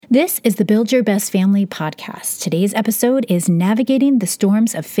This is the Build Your Best Family podcast. Today's episode is Navigating the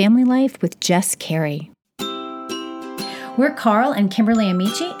Storms of Family Life with Jess Carey. We're Carl and Kimberly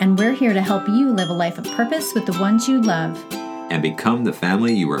Amici, and we're here to help you live a life of purpose with the ones you love. And become the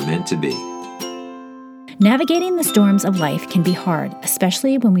family you were meant to be. Navigating the storms of life can be hard,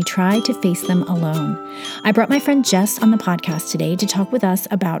 especially when we try to face them alone. I brought my friend Jess on the podcast today to talk with us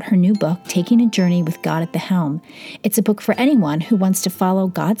about her new book, Taking a Journey with God at the Helm. It's a book for anyone who wants to follow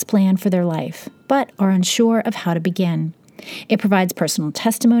God's plan for their life, but are unsure of how to begin. It provides personal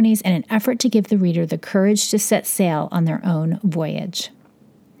testimonies and an effort to give the reader the courage to set sail on their own voyage.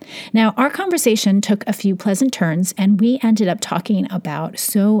 Now, our conversation took a few pleasant turns, and we ended up talking about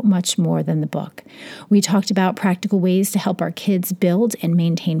so much more than the book. We talked about practical ways to help our kids build and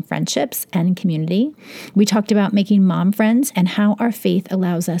maintain friendships and community. We talked about making mom friends and how our faith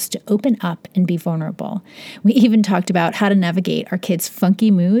allows us to open up and be vulnerable. We even talked about how to navigate our kids' funky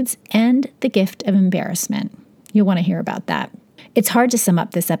moods and the gift of embarrassment. You'll want to hear about that. It's hard to sum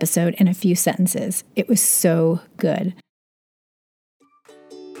up this episode in a few sentences. It was so good.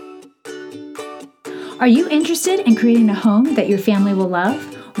 Are you interested in creating a home that your family will love?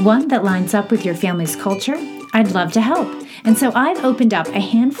 One that lines up with your family's culture? I'd love to help. And so I've opened up a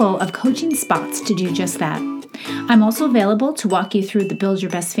handful of coaching spots to do just that. I'm also available to walk you through the Build Your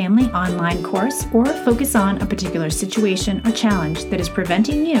Best Family online course or focus on a particular situation or challenge that is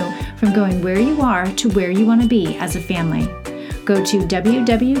preventing you from going where you are to where you want to be as a family. Go to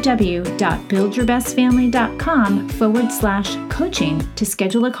www.buildyourbestfamily.com/coaching to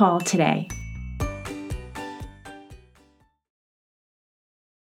schedule a call today.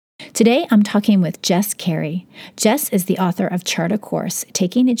 Today, I'm talking with Jess Carey. Jess is the author of Chart a Course,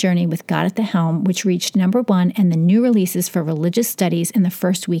 Taking a Journey with God at the Helm, which reached #1 in the new releases for religious studies in the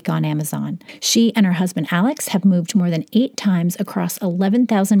first week on Amazon. She and her husband Alex have moved more than 8 times across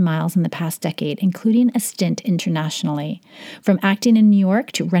 11,000 miles in the past decade, including a stint internationally. From acting in New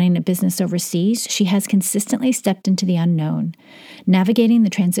York to running a business overseas, she has consistently stepped into the unknown. Navigating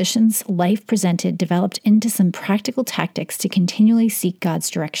the transitions life presented developed into some practical tactics to continually seek God's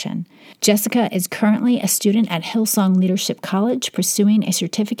direction. Jessica is currently a student at Hillsong Leadership College pursuing a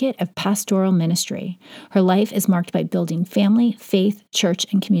certificate of pastoral ministry. Her life is marked by building family, faith, church,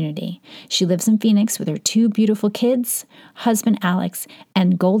 and community. She lives in Phoenix with her 2 beautiful kids, husband Alex,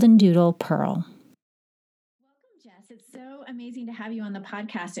 and golden doodle Pearl. Welcome, Jess. It's so amazing to have you on the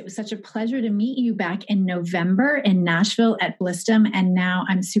podcast. It was such a pleasure to meet you back in November in Nashville at Blistum, and now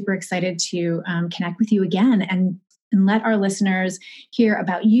I'm super excited to connect with you again and let our listeners hear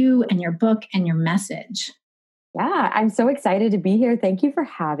about you and your book and your message. Yeah, I'm so excited to be here. Thank you for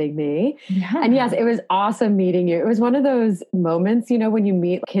having me. Yeah. And yes, it was awesome meeting you. It was one of those moments, when you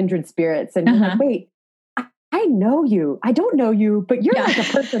meet kindred spirits and you're like, wait, I know you. I don't know you, but you're like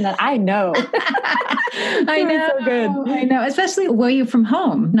a person that I know. I know. So good. I know. Especially were you from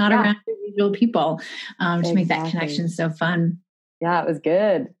home, not around usual people, to make that connection so fun. Yeah, it was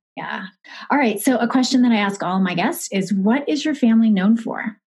good. Yeah. All right. So a question that I ask all my guests is, what is your family known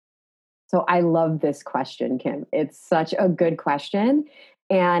for? So I love this question, Kim. It's such a good question.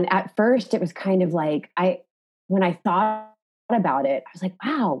 And at first it was kind of like, when I thought about it, I was like,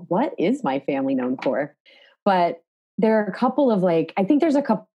 wow, what is my family known for? But there are a couple of I think there's a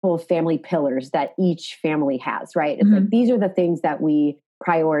couple of family pillars that each family has, right? It's like, these are the things that we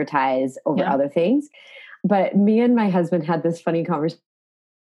prioritize over other things. But me and my husband had this funny conversation.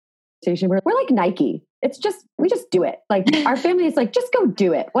 We're like Nike. We just do it. Like our family is like, just go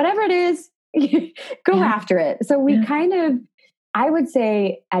do it. Whatever it is, go after it. So we I would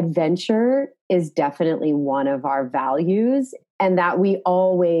say adventure is definitely one of our values, and that we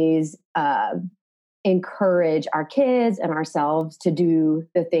always encourage our kids and ourselves to do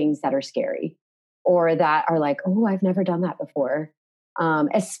the things that are scary or that are like, oh, I've never done that before.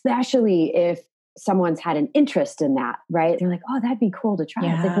 Especially if someone's had an interest in that, right? They're like, oh, that'd be cool to try.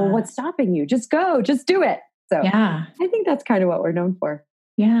 It's like, well, what's stopping you? Just go, just do it. So I think that's kind of what we're known for.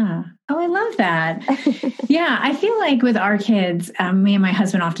 Yeah. Oh, I love that. Yeah. I feel like with our kids, me and my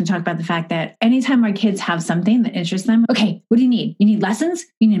husband often talk about the fact that anytime our kids have something that interests them, okay, what do you need? You need lessons?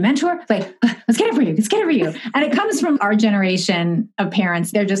 You need a mentor? Like, let's get it for you. Let's get it for you. And it comes from our generation of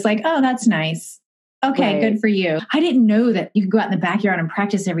parents. They're just like, oh, that's nice. Okay, good for you. I didn't know that you could go out in the backyard and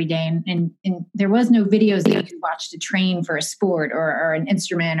practice every day. And there was no videos that you could watch to train for a sport or an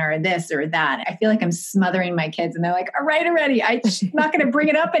instrument or this or that. I feel like I'm smothering my kids and they're like, all right, already. I'm not going to bring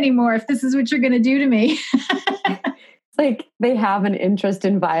it up anymore if this is what you're going to do to me. It's like they have an interest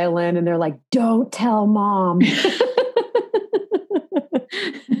in violin and they're like, don't tell mom.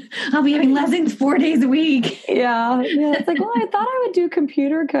 I'll be having lessons 4 days a week. Yeah. It's like, well, I thought I would do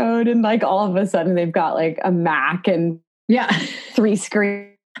computer code. And like all of a sudden they've got like a Mac and 3 screens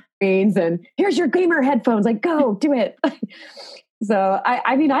and here's your gamer headphones. Like, go do it. So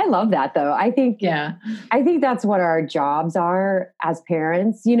I mean, I love that though. I think that's what our jobs are as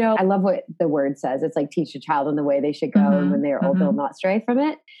parents. You know, I love what the word says. It's like teach a child in the way they should go. And when they're old, they'll not stray from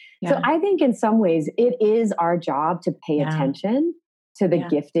it. Yeah. So I think in some ways it is our job to pay attention to the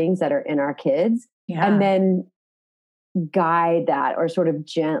giftings that are in our kids and then guide that or sort of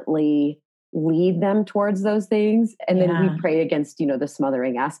gently lead them towards those things. And then we pray against, you know, the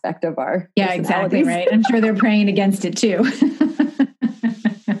smothering aspect of our exactly right. I'm sure they're praying against it too.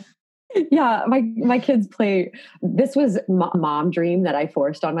 Yeah, my kids play. This was mom dream that I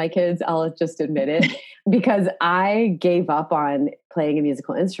forced on my kids. I'll just admit it because I gave up on playing a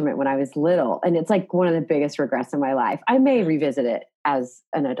musical instrument when I was little. And it's like one of the biggest regrets in my life. I may revisit it as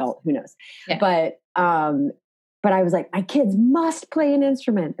an adult, who knows? Yeah. But I was like, my kids must play an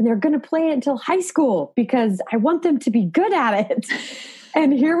instrument and they're going to play it until high school because I want them to be good at it.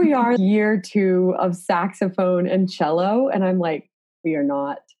 And here we are, year 2 of saxophone and cello. And I'm like, we are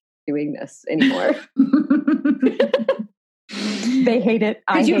not doing this anymore. They hate it.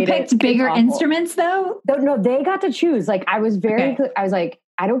 Did you pick bigger instruments though? No, they got to choose. Like I was very clear. I was like,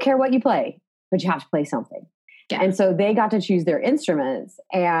 I don't care what you play, but you have to play something. Yeah. And so they got to choose their instruments.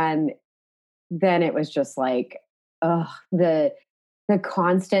 And then it was just like, the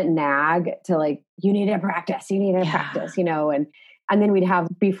constant nag to like, you need to practice, you know, and then we'd have,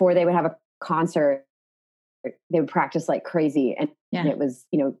 before they would have a concert, they would practice like crazy. And it was,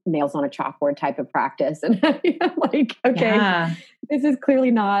 you know, nails on a chalkboard type of practice. And I'm like, okay, this is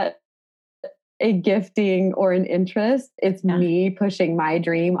clearly not a gifting or an interest. It's me pushing my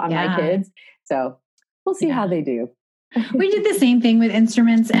dream on my kids. So we'll see how they do. We did the same thing with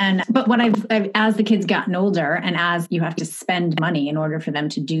instruments. But what I've, as the kids gotten older and as you have to spend money in order for them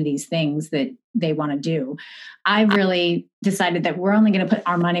to do these things that they want to do, I've really decided that we're only going to put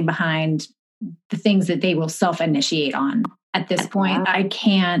our money behind the things that they will self-initiate on. At this point,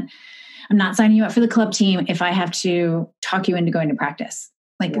 I'm not signing you up for the club team if I have to talk you into going to practice.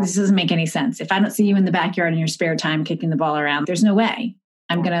 Like this doesn't make any sense. If I don't see you in the backyard in your spare time kicking the ball around, there's no way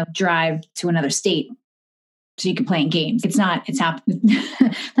I'm going to drive to another state so you can play in games. It's happening.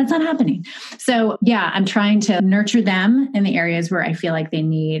 That's not happening. So I'm trying to nurture them in the areas where I feel like they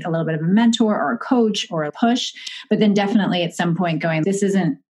need a little bit of a mentor or a coach or a push, but then definitely at some point going, this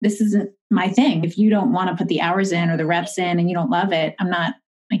isn't my thing. If you don't want to put the hours in or the reps in and you don't love it,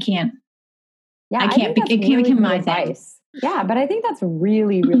 I can't become my thing. Yeah, but I think that's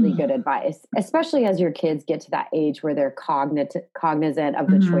really, really good advice, especially as your kids get to that age where they're cognizant of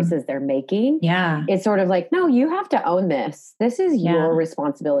the choices they're making. Yeah. It's sort of like, no, you have to own this. This is your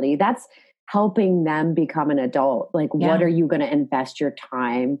responsibility. That's helping them become an adult. Like, what are you going to invest your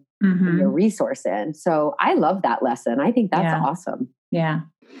time and your resource in? So I love that lesson. I think that's awesome. Yeah.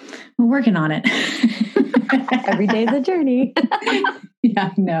 We're working on it. Every day's a journey.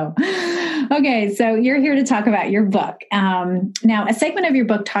 Yeah, no. Okay, so you're here to talk about your book. Now, a segment of your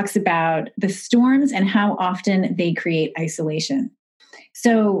book talks about the storms and how often they create isolation.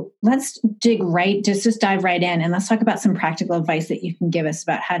 So let's just dive right in and let's talk about some practical advice that you can give us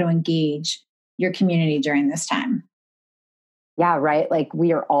about how to engage your community during this time. Yeah, right. Like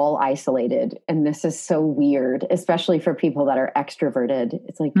we are all isolated and this is so weird, especially for people that are extroverted.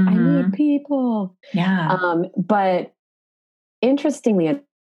 It's like, I need people. Yeah. But interestingly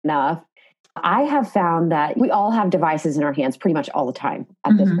enough, I have found that we all have devices in our hands pretty much all the time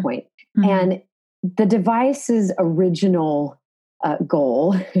at this point. And the device's original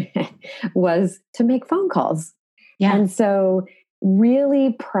goal was to make phone calls. Yeah. And so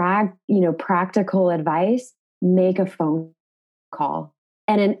really practical advice, make a phone call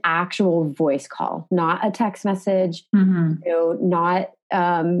and an actual voice call, not a text message, not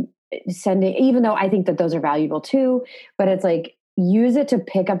sending, even though I think that those are valuable too, but it's like, use it to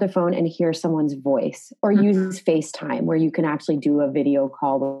pick up the phone and hear someone's voice or use FaceTime where you can actually do a video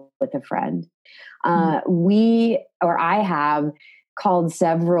call with a friend. I have called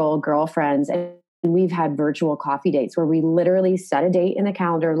several girlfriends and we've had virtual coffee dates where we literally set a date in the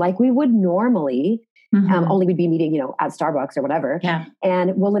calendar like we would normally. Only we'd be meeting, at Starbucks or whatever. Yeah.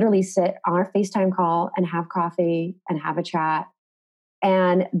 And we'll literally sit on our FaceTime call and have coffee and have a chat.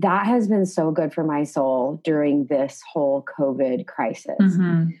 And that has been so good for my soul during this whole COVID crisis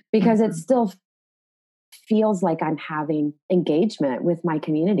because it still feels like I'm having engagement with my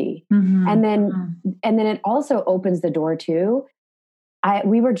community. And then it also opens the door to, I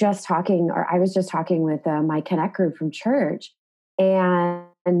was just talking with my Connect group from church,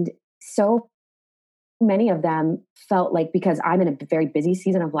 and so many of them felt like, because I'm in a very busy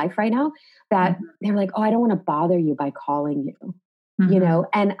season of life right now, that they're like, oh, I don't want to bother you by calling you, you know?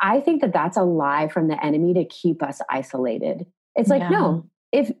 And I think that that's a lie from the enemy to keep us isolated. It's like, no,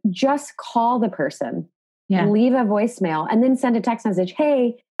 if just call the person, leave a voicemail, and then send a text message.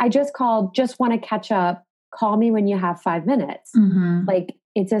 Hey, I just called, just want to catch up. Call me when you have 5 minutes. Like,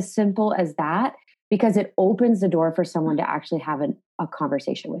 it's as simple as that, because it opens the door for someone to actually have a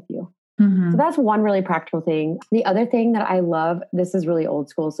conversation with you. So that's one really practical thing. The other thing that I love, this is really old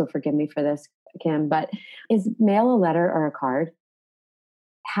school, so forgive me for this, Kim, but is mail a letter or a card.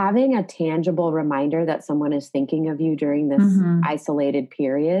 Having a tangible reminder that someone is thinking of you during this isolated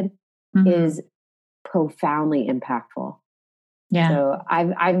period is profoundly impactful. Yeah. So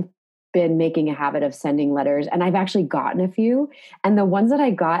I've been making a habit of sending letters, and I've actually gotten a few. And the ones that I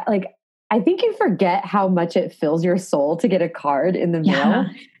got, like, I think you forget how much it fills your soul to get a card in the mail.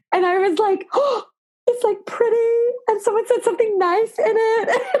 And I was like, oh, it's like pretty. And someone said something nice in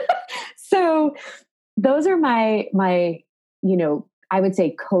it. So those are my, you know, I would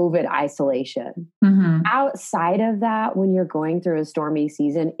say COVID isolation. Outside of that, when you're going through a stormy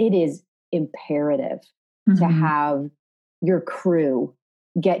season, it is imperative to have your crew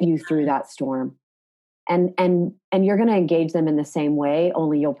get you through that storm. And you're going to engage them in the same way,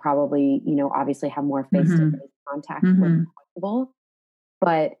 only you'll probably, you know, obviously have more face-to-face contact when possible.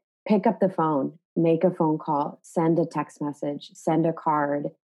 But pick up the phone, make a phone call, send a text message, send a card,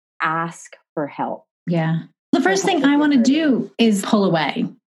 ask for help. Yeah. The first thing I want to do is pull away.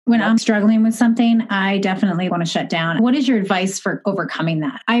 When I'm struggling with something, I definitely want to shut down. What is your advice for overcoming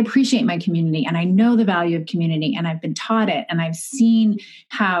that? I appreciate my community, and I know the value of community, and I've been taught it, and I've seen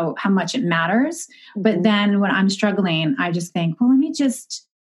how much it matters. But then when I'm struggling, I just think, well, let me just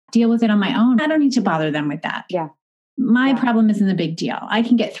deal with it on my own. I don't need to bother them with that. Yeah. My problem isn't a big deal. I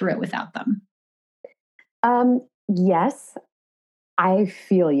can get through it without them. Yes, I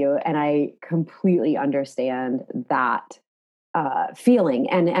feel you, and I completely understand that feeling.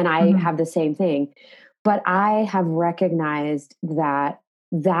 And I have the same thing, but I have recognized that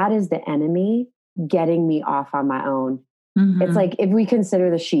is the enemy getting me off on my own. It's like, if we consider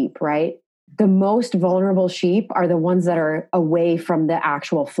the sheep, right? The most vulnerable sheep are the ones that are away from the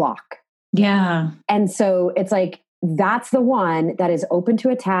actual flock. Yeah. And so it's like, that's the one that is open to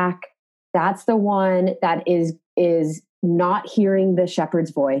attack. That's the one that is not hearing the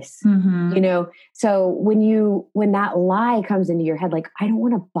shepherd's voice, you know? So when that lie comes into your head, like, I don't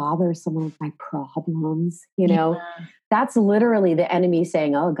want to bother someone with my problems, you know, that's literally the enemy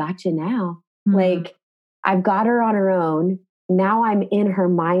saying, oh, gotcha now. Like, I've got her on her own. Now I'm in her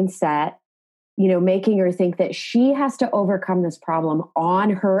mindset, you know, making her think that she has to overcome this problem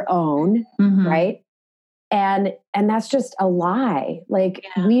on her own. Right. And that's just a lie. Like,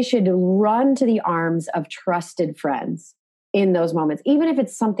 we should run to the arms of trusted friends in those moments, even if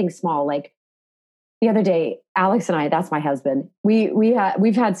it's something small. Like the other day, Alex and I, that's my husband, we've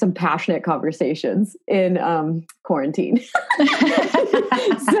had some passionate conversations in quarantine.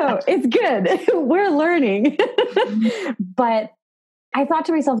 So it's good. We're learning. But I thought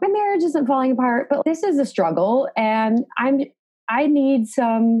to myself, my marriage isn't falling apart, but this is a struggle, and I need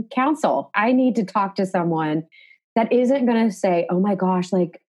some counsel. I need to talk to someone that isn't going to say, oh my gosh,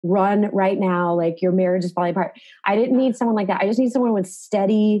 like, run right now, like, your marriage is falling apart. I didn't need someone like that. I just need someone with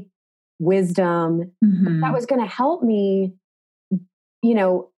steady wisdom that was going to help me, you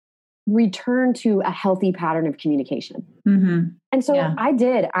know, return to a healthy pattern of communication. And so I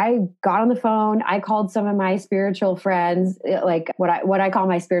did. I got on the phone. I called some of my spiritual friends, like what I call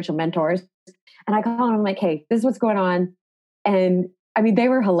my spiritual mentors. And I called them, I'm like, hey, this is what's going on. And I mean, they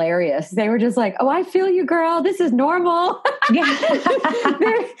were hilarious. They were just like, oh, I feel you, girl. This is normal. They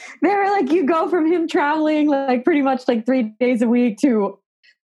were like, you go from him traveling like pretty much like 3 days a week to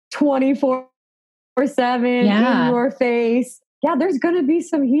 24/7 in your face. Yeah, there's going to be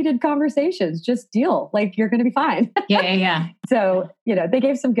some heated conversations. Just deal. Like, you're going to be fine. Yeah. So, you know, they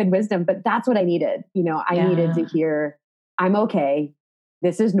gave some good wisdom, but that's what I needed. You know, I needed to hear, I'm okay.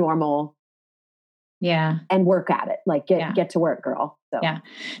 This is normal. Yeah. And work at it. Like, get to work, girl. So. Yeah.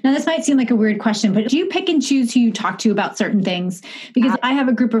 Now, this might seem like a weird question, but do you pick and choose who you talk to about certain things? Because I have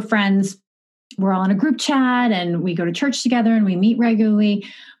a group of friends, we're all in a group chat and we go to church together and we meet regularly.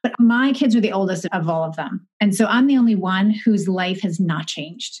 But my kids are the oldest of all of them. And so I'm the only one whose life has not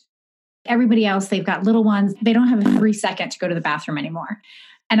changed. Everybody else, they've got little ones. They don't have a free second to go to the bathroom anymore.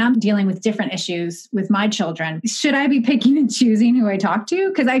 And I'm dealing with different issues with my children. Should I be picking and choosing who I talk to?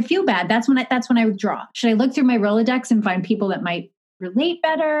 Because I feel bad. That's when I withdraw. Should I look through my Rolodex and find people that might relate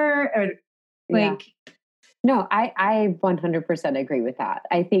better? Or like, No, I 100% agree with that.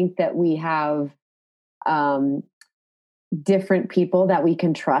 I think that we have um, different people that we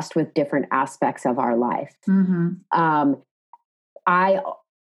can trust with different aspects of our life. Um, I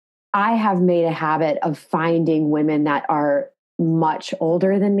I have made a habit of finding women that are much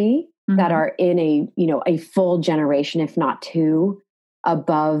older than me, that are in a full generation, if not two,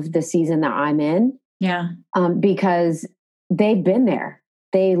 above the season that I'm in. Yeah. Because they've been there.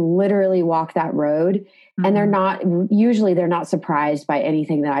 They literally walk that road, and they're not surprised by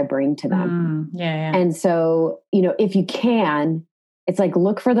anything that I bring to them. Yeah. And so, if you can, it's like,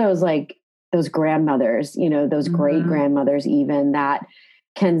 look for those grandmothers, those great grandmothers, even that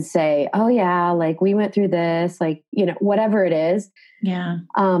can say, oh yeah, like we went through this, like, whatever it is. Yeah.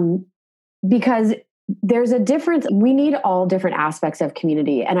 Because there's a difference. We need all different aspects of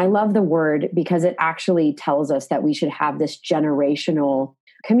community. And I love the word because it actually tells us that we should have this generational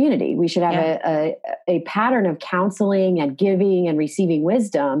community. We should have a pattern of counseling and giving and receiving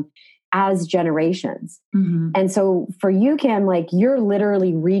wisdom as generations. And so for you, Kim, like you're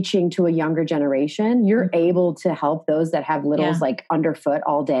literally reaching to a younger generation. You're able to help those that have littles like underfoot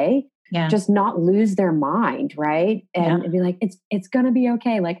all day. Yeah. Just not lose their mind, right? And be like, it's going to be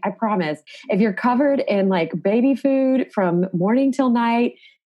okay. Like, I promise. If you're covered in like baby food from morning till night,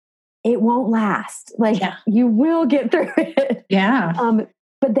 it won't last. Like, you will get through it. Yeah.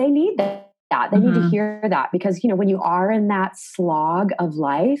 But they need that. They need to hear that because, when you are in that slog of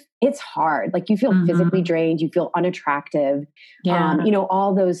life, it's hard. Like, you feel physically drained, you feel unattractive,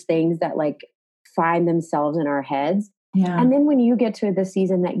 all those things that like find themselves in our heads. Yeah. And then when you get to the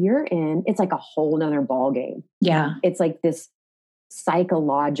season that you're in, it's like a whole nother ball game. Yeah. It's like this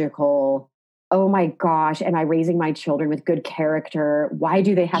psychological, oh my gosh, am I raising my children with good character? Why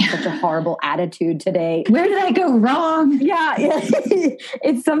do they have such a horrible attitude today? Where did I go wrong? Yeah.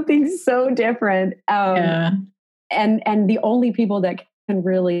 It's something so different. And the only people that can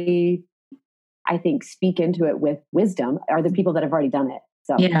really, I think, speak into it with wisdom are the people that have already done it.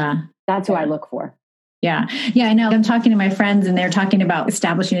 So that's who I look for. Yeah. Yeah, I know. I'm talking to my friends and they're talking about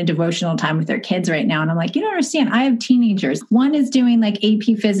establishing a devotional time with their kids right now. And I'm like, you don't understand. I have teenagers. One is doing like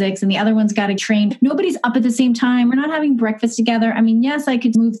AP physics and the other one's got to train. Nobody's up at the same time. We're not having breakfast together. I mean, yes, I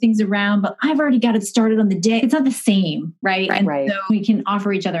could move things around, but I've already got it started on the day. It's not the same, right? And so we can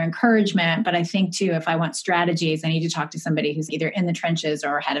offer each other encouragement. But I think too, if I want strategies, I need to talk to somebody who's either in the trenches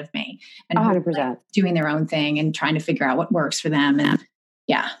or ahead of me and 100%. Like doing their own thing and trying to figure out what works for them. And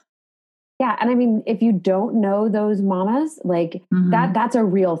yeah. And I mean, if you don't know those mamas, like that's a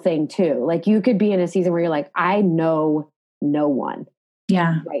real thing too. Like you could be in a season where you're like, I know no one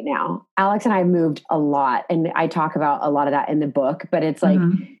right now. Alex and I moved a lot and I talk about a lot of that in the book, but it's like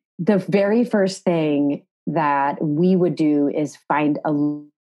the very first thing that we would do is find a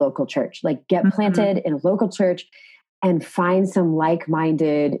local church, like get planted in a local church and find some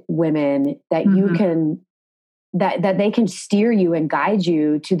like-minded women that you can that they can steer you and guide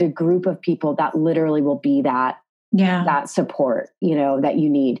you to the group of people that literally will be that support, that you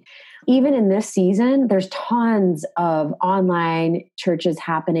need. Even in this season, there's tons of online churches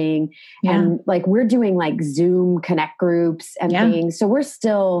happening and like we're doing like Zoom connect groups and things. So we're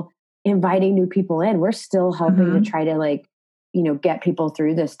still inviting new people in. We're still helping to try to like, get people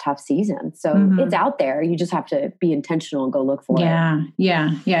through this tough season. So it's out there. You just have to be intentional and go look for it.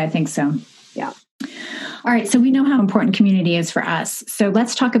 Yeah, I think so. Yeah. All right. So we know how important community is for us. So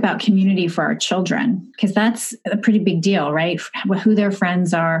let's talk about community for our children, because that's a pretty big deal, right? Who their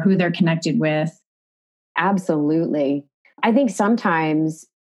friends are, who they're connected with. Absolutely. I think sometimes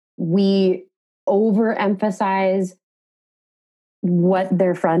we overemphasize what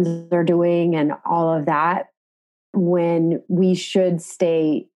their friends are doing and all of that when we should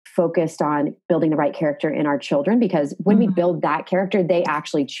stay focused on building the right character in our children, because when we build that character, they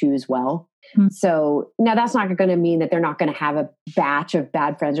actually choose well. So now that's not going to mean that they're not going to have a batch of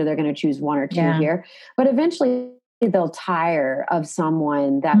bad friends or they're going to choose one or two here, but eventually they'll tire of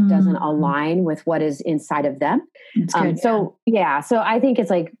someone that doesn't align with what is inside of them. So I think it's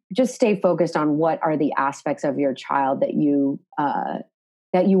like, just stay focused on what are the aspects of your child that you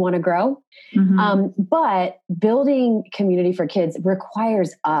want to grow. But building community for kids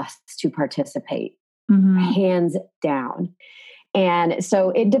requires us to participate, hands down. And so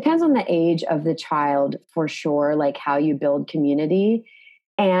it depends on the age of the child for sure, like how you build community.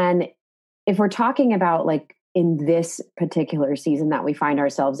 And if we're talking about like in this particular season that we find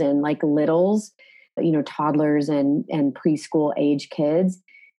ourselves in, like littles, toddlers and preschool age kids,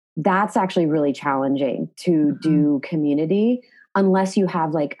 that's actually really challenging to do community unless you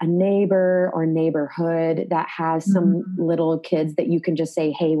have like a neighbor or neighborhood that has some little kids that you can just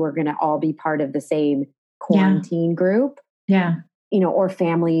say, hey, we're going to all be part of the same quarantine group, Yeah. Or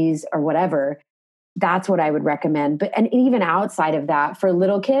families or whatever. That's what I would recommend. But, and even outside of that, for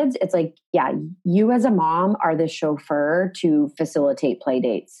little kids, it's like, yeah, you as a mom are the chauffeur to facilitate play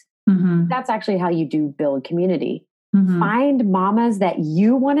dates. Mm-hmm. That's actually how you do build community. Mm-hmm. Find mamas that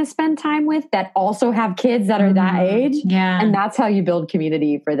you want to spend time with that also have kids that are that age. Yeah. And that's how you build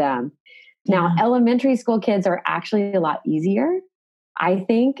community for them. Now, elementary school kids are actually a lot easier. I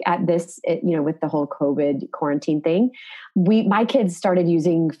think at this, with the whole COVID quarantine thing, my kids started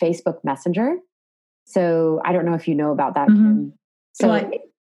using Facebook Messenger. So I don't know if you know about that, Kim. So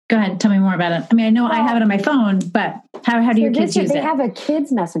go ahead, tell me more about it. I mean, I know I have it on my phone, but how do your kids use it? They have a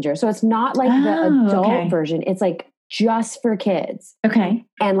kids messenger. So it's not like the adult version. It's like just for kids. Okay.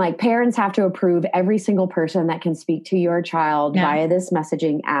 And like parents have to approve every single person that can speak to your child via this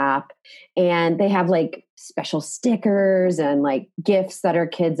messaging app. And they have like special stickers and like gifts that are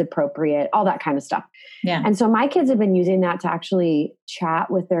kids appropriate, all that kind of stuff. Yeah. And so my kids have been using that to actually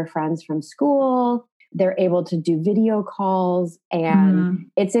chat with their friends from school. They're able to do video calls, and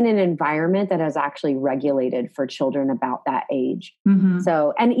it's in an environment that is actually regulated for children about that age. Mm-hmm.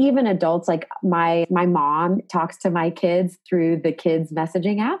 So, and even adults, like my mom talks to my kids through the kids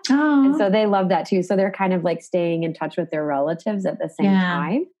messaging app. Oh. And so they love that too. So they're kind of like staying in touch with their relatives at the same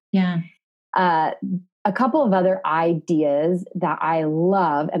time. Yeah. A couple of other ideas that I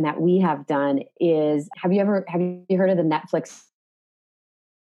love and that we have done is, have you heard of the Netflix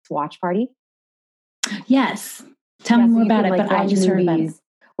watch party? Yes. Tell me more about it, like, but I just heard about it.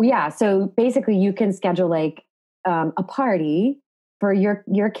 Well, yeah. So basically you can schedule like a party for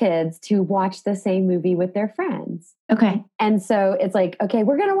your kids to watch the same movie with their friends. Okay. And so it's like, okay,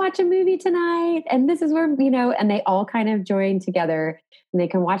 we're going to watch a movie tonight. And this is where, and they all kind of join together and they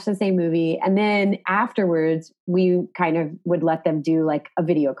can watch the same movie. And then afterwards, we kind of would let them do like a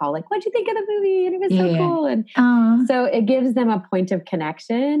video call, like, what'd you think of the movie? And it was so cool. And so it gives them a point of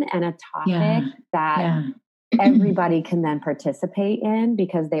connection and a topic that everybody can then participate in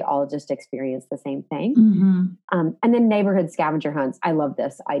because they all just experience the same thing. Mm-hmm. And then neighborhood scavenger hunts. I love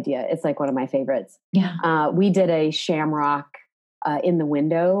this idea. It's like one of my favorites. Yeah. We did a shamrock in the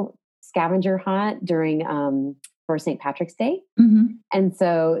window scavenger hunt during for St. Patrick's Day. Mm-hmm. And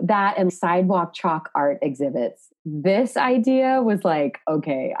so that and sidewalk chalk art exhibits. This idea was like,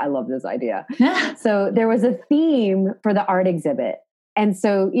 okay, I love this idea. So there was a theme for the art exhibit. And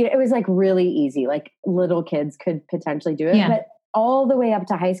so it was like really easy, like little kids could potentially do it, but all the way up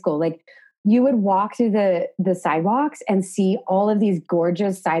to high school, like you would walk through the sidewalks and see all of these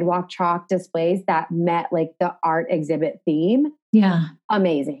gorgeous sidewalk chalk displays that met like the art exhibit theme. Yeah.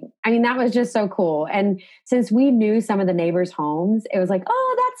 Amazing. I mean, that was just so cool. And since we knew some of the neighbors' homes, it was like,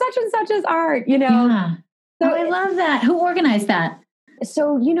 oh, that's such and such's art, Yeah. So I love that. Who organized that?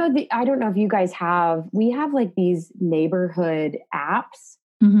 So, I don't know if you guys we have like these neighborhood apps.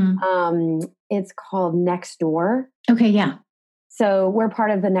 Mm-hmm. It's called Nextdoor. Okay. Yeah. So we're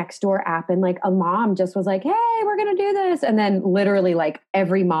part of the Nextdoor app, and like a mom just was like, hey, we're going to do this. And then literally like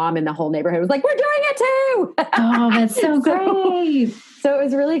every mom in the whole neighborhood was like, we're doing it too. Oh, that's so great. So it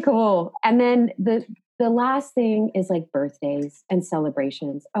was really cool. And then the last thing is like birthdays and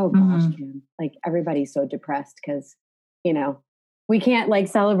celebrations. Oh gosh, Kim, like everybody's so depressed because, we can't like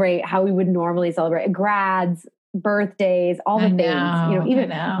celebrate how we would normally celebrate grads, birthdays, all the things,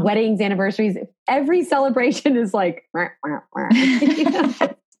 even weddings, anniversaries. Every celebration is like,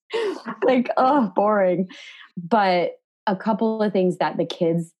 like, oh, boring. But a couple of things that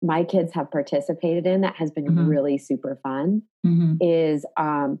my kids have participated in that has been really super fun is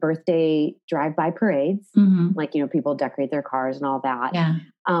birthday drive-by parades. Like, people decorate their cars and all that. Yeah.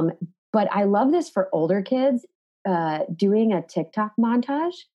 But I love this for older kids, doing a TikTok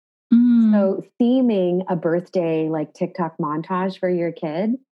montage. So theming a birthday, like TikTok montage for your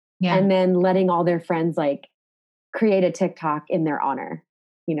kid, and then letting all their friends like create a TikTok in their honor,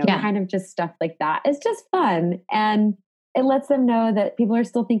 kind of just stuff like that. It's just fun. And it lets them know that people are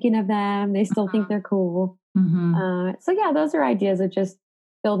still thinking of them. They still think they're cool. So those are ideas of just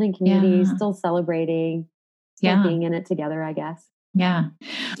building community, still celebrating, still being in it together, I guess. Yeah.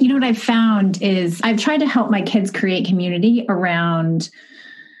 What I've found is I've tried to help my kids create community around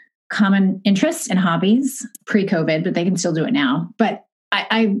common interests and hobbies pre-COVID, but they can still do it now. But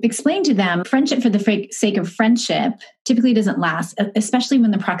I explained to them friendship for the sake of friendship typically doesn't last, especially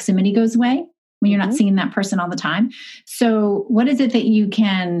when the proximity goes away, when you're not seeing that person all the time. So what is it that you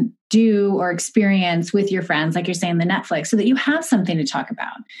can do or experience with your friends, like you're saying, the Netflix, so that you have something to talk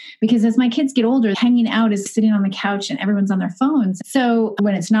about. Because as my kids get older, hanging out is sitting on the couch and everyone's on their phones. So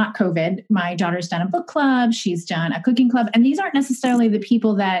when it's not COVID, my daughter's done a book club, she's done a cooking club, and these aren't necessarily the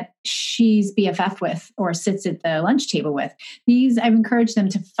people that she's BFF with or sits at the lunch table with. These, I've encouraged them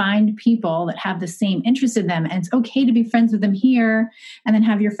to find people that have the same interest in them. And it's okay to be friends with them here, and then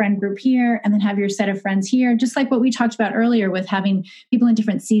have your friend group here, and then have your set of friends here. Just like what we talked about earlier with having people in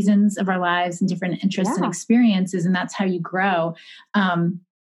different seasons of our lives and different interests and experiences. And that's how you grow. And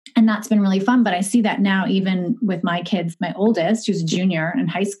that's been really fun. But I see that now, even with my kids, my oldest, who's a junior in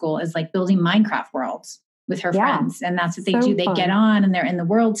high school, is like building Minecraft worlds with her friends. And that's what they do. They get on and they're in the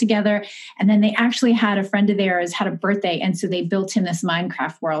world together. And then they actually had a friend of theirs had a birthday. And so they built him this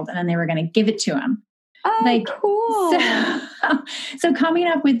Minecraft world, and then they were going to give it to him. Oh, cool. So coming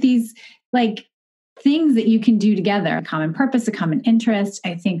up with these like things that you can do together, a common purpose, a common interest,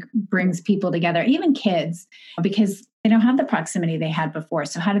 I think brings people together, even kids, because they don't have the proximity they had before.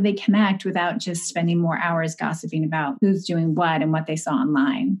 So how do they connect without just spending more hours gossiping about who's doing what and what they saw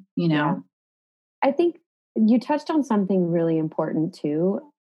online, you know? Yeah. I think you touched on something really important too,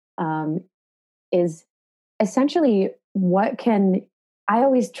 is essentially I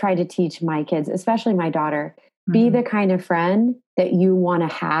always try to teach my kids, especially my daughter, be the kind of friend that you want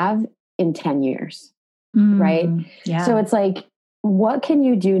to have in 10 years, right? Yeah. So it's like, what can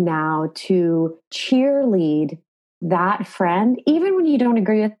you do now to cheerlead that friend, even when you don't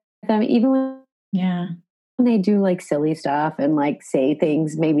agree with them, even when they do like silly stuff and like say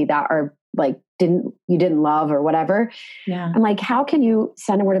things maybe that are like you didn't love or whatever. Yeah. I'm like, how can you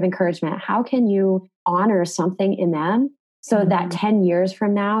send a word of encouragement? How can you honor something in them so that 10 years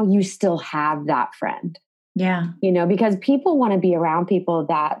from now, you still have that friend? Yeah. You know, because people want to be around people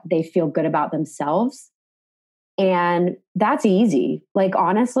that they feel good about themselves. And that's easy. Like,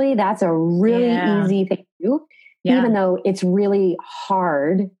 honestly, that's a really easy thing to do, even though it's really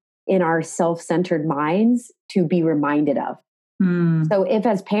hard in our self-centered minds to be reminded of. So if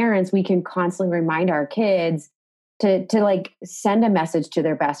as parents, we can constantly remind our kids to like send a message to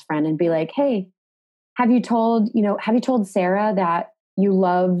their best friend and be like, hey, have you told Sarah that you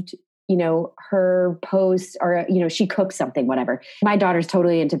loved, her posts, or, she cooks something, whatever. My daughter's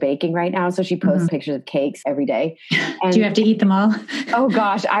totally into baking right now. So she posts pictures of cakes every day. And do you have to eat them all? Oh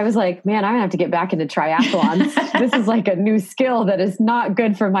gosh. I was like, man, I'm gonna have to get back into triathlons. This is like a new skill that is not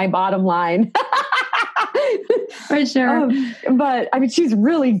good for my bottom line. For sure. But I mean, she's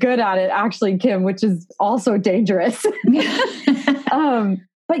really good at it actually, Kim, which is also dangerous.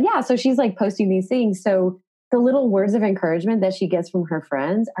 But yeah, so she's like posting these things. So the little words of encouragement that she gets from her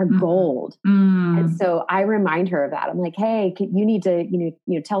friends are gold. And so I remind her of that. I'm like, hey, you need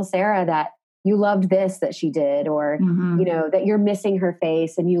to, tell Sarah that you loved this that she did, or, that you're missing her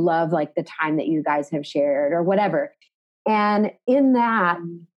face and you love like the time that you guys have shared or whatever. And in that,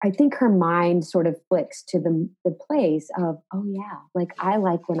 I think her mind sort of flicks to the place of, oh yeah, like I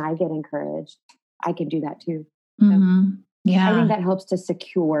like when I get encouraged, I can do that too. So I think that helps to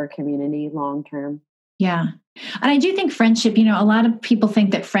secure community long term. Yeah. And I do think friendship, a lot of people think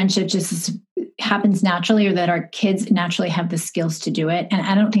that friendship just happens naturally, or that our kids naturally have the skills to do it. And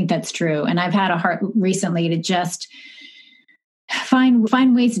I don't think that's true. And I've had a heart recently to just find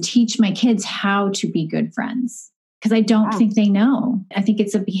ways to teach my kids how to be good friends. Because I don't think they know. I think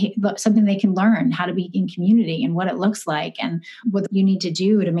it's something they can learn, how to be in community and what it looks like and what you need to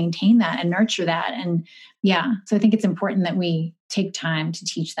do to maintain that and nurture that. And so I think it's important that we take time to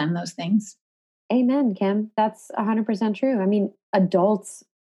teach them those things. Amen, Kim. That's 100% true. I mean, adults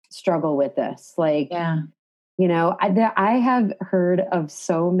struggle with this. Like, I have heard of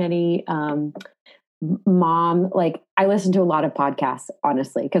so many I listen to a lot of podcasts,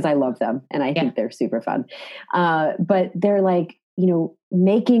 honestly, because I love them and I think they're super fun. But they're like,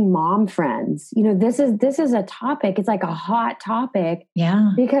 making mom friends. This is a topic. It's like a hot topic.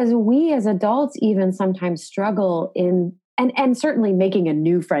 Yeah. Because we as adults even sometimes struggle in, and certainly making a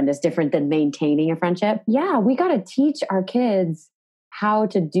new friend is different than maintaining a friendship. Yeah, we got to teach our kids how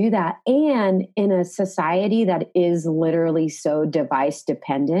to do that. And in a society that is literally so device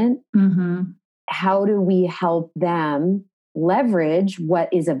dependent, how do we help them leverage what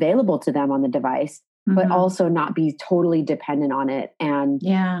is available to them on the device, but also not be totally dependent on it, and,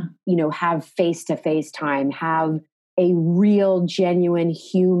 have face-to-face time, have a real, genuine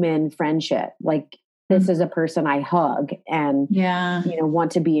human friendship. Like, this is a person I hug and,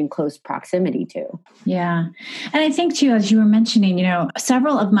 want to be in close proximity to. Yeah. And I think too, as you were mentioning,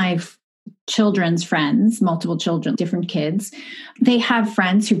 several of my children's friends, multiple children, different kids. They have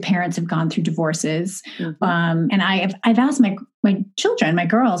friends whose parents have gone through divorces. And I've asked my children, my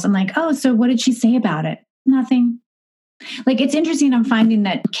girls, I'm like, oh, so what did she say about it? Nothing. Like, it's interesting. I'm finding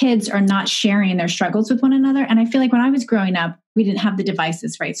that kids are not sharing their struggles with one another. And I feel like when I was growing up, we didn't have the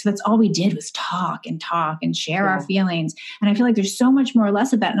devices, right? So that's all we did was talk and share our feelings. And I feel like there's so much more or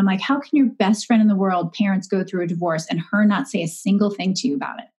less of that. And I'm like, how can your best friend in the world, parents, go through a divorce and her not say a single thing to you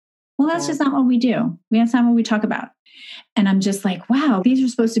about it? Well, that's just not what we do. That's not what we talk about. And I'm just like, wow, these are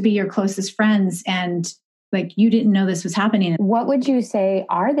supposed to be your closest friends. And like, you didn't know this was happening. What would you say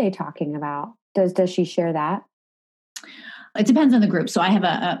are they talking about? Does she share that? It depends on the group. So I have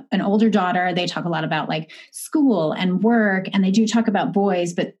an older daughter. They talk a lot about like school and work, and they do talk about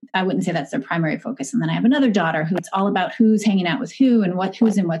boys, but I wouldn't say that's their primary focus. And then I have another daughter who it's all about who's hanging out with who and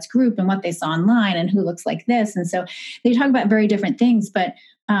who's in what's group and what they saw online and who looks like this. And so they talk about very different things. But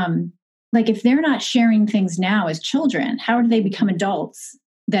like, if they're not sharing things now as children, how do they become adults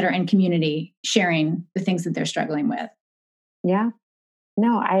that are in community sharing the things that they're struggling with? Yeah.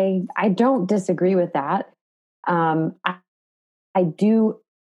 No, I don't disagree with that. I do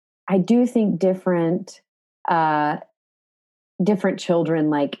think different children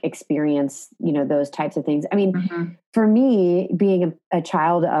like experience, those types of things. I mean, for me, being a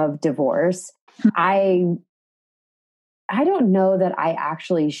child of divorce, I don't know that I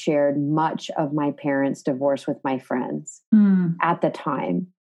actually shared much of my parents' divorce with my friends at the time.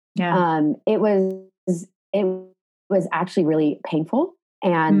 Yeah. It was actually really painful.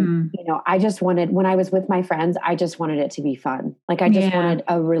 And, I just wanted, when I was with my friends, I just wanted it to be fun. Like, I just wanted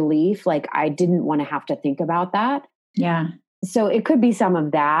a relief. Like, I didn't want to have to think about that. Yeah. So it could be some of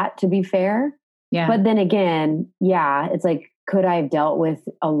that, to be fair. Yeah. But then again, it's like, could I have dealt with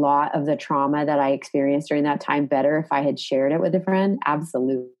a lot of the trauma that I experienced during that time better if I had shared it with a friend?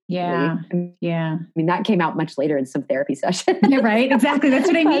 Absolutely. Yeah. Yeah. I mean, that came out much later in some therapy session. Yeah, right. Exactly. That's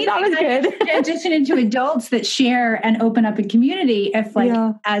what I mean. That was good. Transition into adults that share and open up in community. If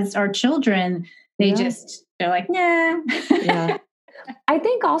as our children, they're like, nah. Yeah. I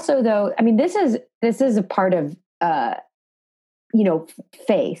think also though, I mean, this is a part of,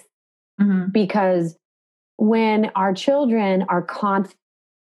 faith, because when our children are confident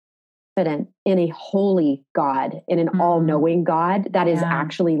in a holy God, in an all-knowing God that is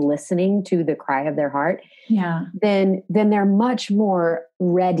actually listening to the cry of their heart, then they're much more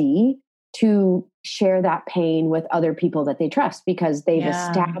ready to share that pain with other people that they trust, because they've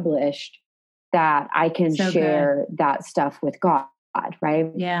established that I can share that stuff with God,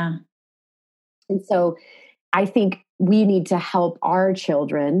 right? Yeah. And so I think we need to help our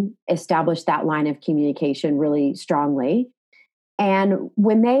children establish that line of communication really strongly. And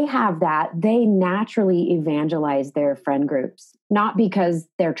when they have that, they naturally evangelize their friend groups, not because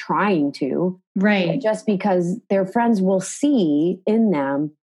they're trying to, right? But just because their friends will see in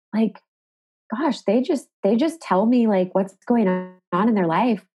them, like, gosh, they just tell me like what's going on in their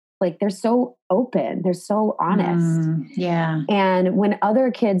life. Like, they're so open, they're so honest. Yeah. And when other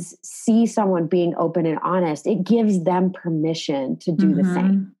kids see someone being open and honest, it gives them permission to do the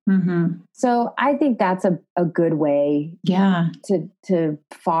same. So I think that's a good way to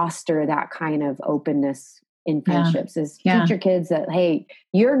foster that kind of openness in friendships, is teach your kids that, hey,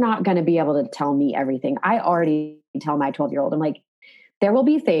 you're not going to be able to tell me everything. I already tell my 12-year-old, I'm like, there will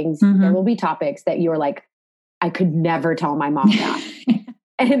be things, there will be topics that you're like, I could never tell my mom that.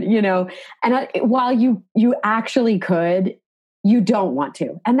 And while you actually could, you don't want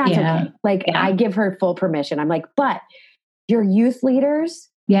to. And that's okay. Like, I give her full permission. I'm like, but your youth leaders,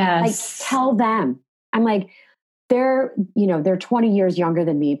 like, tell them. I'm like, they're 20 years younger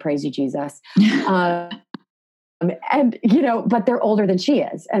than me. Praise you, Jesus. And, but they're older than she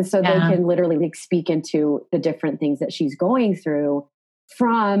is. And so they can literally like speak into the different things that she's going through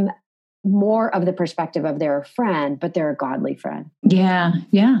from more of the perspective of their friend, but they're a godly friend. Yeah.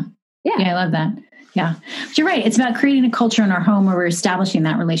 I love that. Yeah. But you're right. It's about creating a culture in our home where we're establishing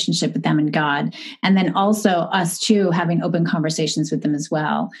that relationship with them and God. And then also us too, having open conversations with them as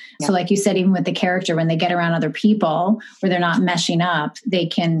well. Yeah. So like you said, even with the character, when they get around other people where they're not meshing up, they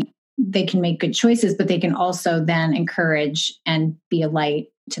can make good choices, but they can also then encourage and be a light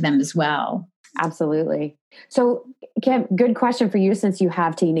to them as well. Absolutely. So Kim, good question for you, since you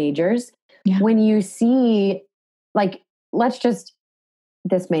have teenagers. Yeah. When you see, like,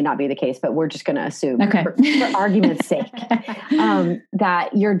 this may not be the case, but we're just going to assume for argument's sake, that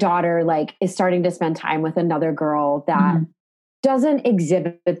your daughter like is starting to spend time with another girl that doesn't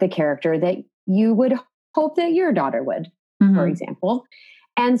exhibit the character that you would hope that your daughter would, for example.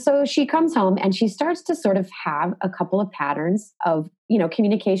 And so she comes home and she starts to sort of have a couple of patterns of,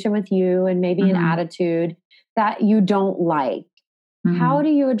 communication with you and maybe an attitude that you don't like. How do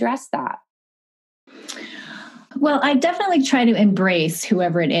you address that? Well, I definitely try to embrace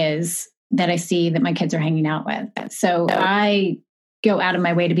whoever it is that I see that my kids are hanging out with. So I go out of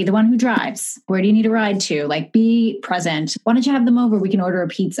my way to be the one who drives. Where do you need a ride to? Like, be present. Why don't you have them over? We can order a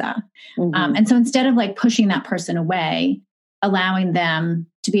pizza. And so instead of like pushing that person away, allowing them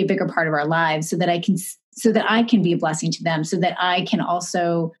to be a bigger part of our lives so that I can be a blessing to them, so that I can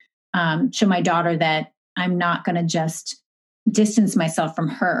also show my daughter that I'm not going to just distance myself from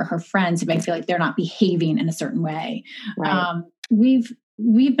her friends if I feel like they're not behaving in a certain way. Right.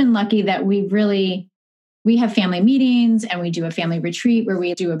 We've been lucky that we have family meetings and we do a family retreat where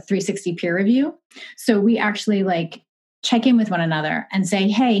we do a 360 peer review. So we actually like check in with one another and say,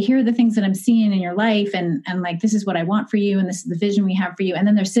 hey, here are the things that I'm seeing in your life. And like, this is what I want for you. And this is the vision we have for you. And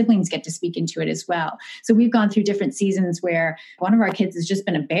then their siblings get to speak into it as well. So we've gone through different seasons where one of our kids has just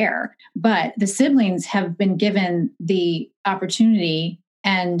been a bear, but the siblings have been given the opportunity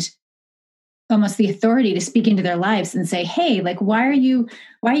and almost the authority to speak into their lives and say, hey, like, why are you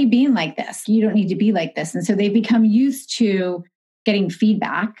being like this? You don't need to be like this. And so they've become used to getting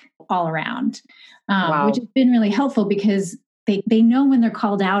feedback all around, which has been really helpful because they know when they're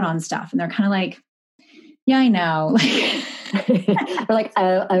called out on stuff and they're kind of like, yeah, I know. They're like,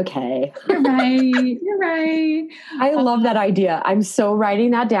 oh, okay. You're right. I love that idea. I'm so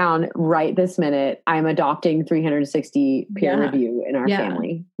writing that down right this minute. I'm adopting 360 peer review in our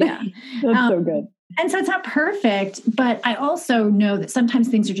family. Yeah. That's so good. And so it's not perfect, but I also know that sometimes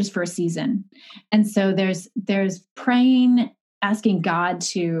things are just for a season. And so there's praying, asking God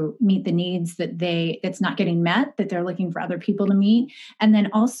to meet the needs that's not getting met, that they're looking for other people to meet. And then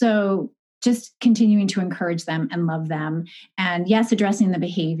also just continuing to encourage them and love them. And yes, addressing the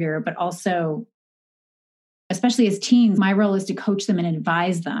behavior, but also, especially as teens, my role is to coach them and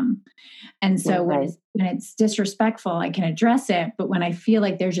advise them. And so when it's disrespectful, I can address it. But when I feel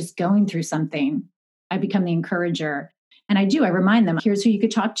like they're just going through something, I become the encourager. And I remind them, here's who you could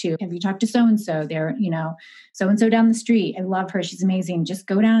talk to. Have you talked to so-and-so? They're, so-and-so down the street. I love her. She's amazing. Just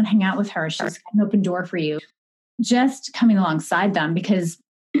go down and hang out with her. She's got an open door for you. Just coming alongside them, because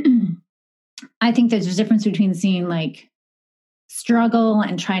I think there's a difference between seeing like struggle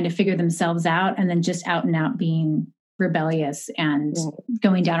and trying to figure themselves out and then just out and out being rebellious and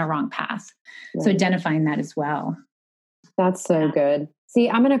going down a wrong path. So identifying that as well. That's so good. See,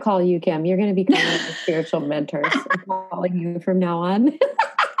 I'm going to call you, Kim. You're going to become one of my spiritual mentors. I'm calling you from now on.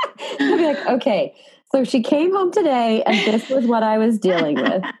 I'll be like, okay, so she came home today and this was what I was dealing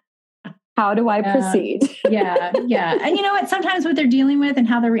with. How do I proceed? Yeah. And you know what? Sometimes what they're dealing with and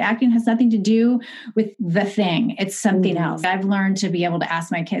how they're reacting has nothing to do with the thing. It's something else. I've learned to be able to ask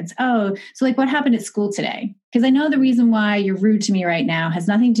my kids, oh, so like what happened at school today? Because I know the reason why you're rude to me right now has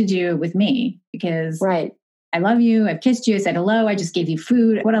nothing to do with me because I love you. I've kissed you. I said hello. I just gave you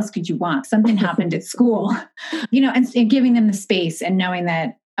food. What else could you want? Something happened at school, and giving them the space and knowing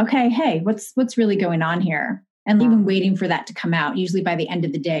that, okay, hey, what's really going on here? And even waiting for that to come out. Usually by the end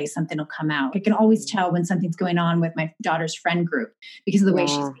of the day, something will come out. I can always tell when something's going on with my daughter's friend group because of the way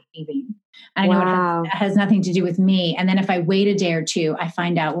she's behaving. And I know it has nothing to do with me. And then if I wait a day or two, I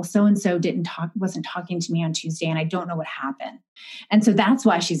find out, well, so-and-so wasn't talking to me on Tuesday and I don't know what happened. And so that's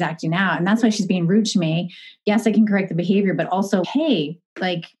why she's acting out. And that's why she's being rude to me. Yes, I can correct the behavior, but also, hey,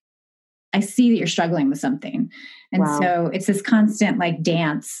 like, I see that you're struggling with something. And so it's this constant like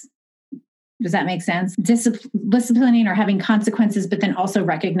dance. Does that make sense? Disciplining or having consequences, but then also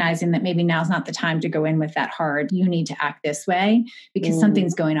recognizing that maybe now's not the time to go in with that hard. You need to act this way because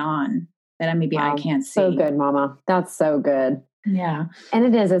something's going on that I can't see. So good, Mama. That's so good. Yeah. And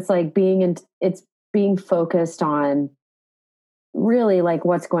it is. It's like it's being focused on really like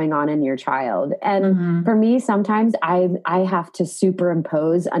what's going on in your child. And for me, sometimes I have to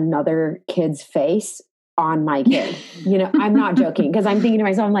superimpose another kid's face on my kid. I'm not joking because I'm thinking to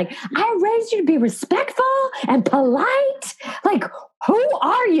myself, I'm like, I raised you to be respectful and polite. Like, who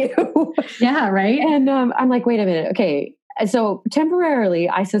are you? Yeah, right. And I'm like, wait a minute. Okay. So temporarily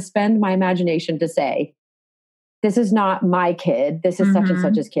I suspend my imagination to say, this is not my kid. This is such and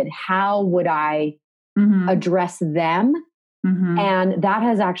such as kid. How would I address them? And that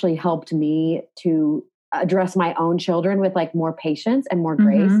has actually helped me to address my own children with like more patience and more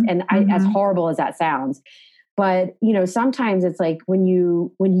grace. And as horrible as that sounds, but sometimes it's like when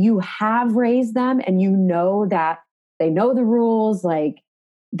you have raised them and that they know the rules, like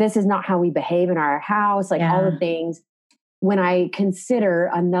this is not how we behave in our house, like all the things. when I consider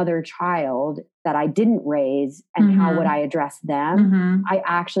another child that I didn't raise and how would I address them, I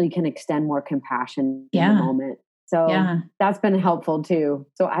actually can extend more compassion in the moment. So that's been helpful too.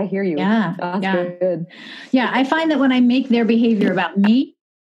 So I hear you. Yeah. That's good. Yeah. I find that when I make their behavior about me,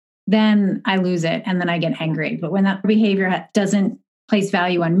 then I lose it and then I get angry. But when that behavior doesn't place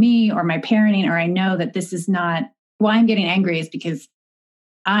value on me or my parenting, or I know that this is not why I'm getting angry is because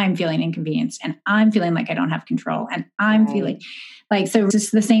I'm feeling inconvenienced and I'm feeling like I don't have control and I'm feeling like, so it's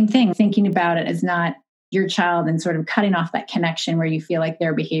just the same thing, thinking about it as not your child and sort of cutting off that connection where you feel like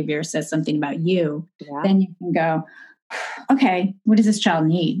their behavior says something about you. Then you can go, okay, what does this child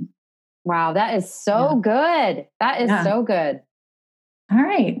need? Wow. That is so good. That is so good. All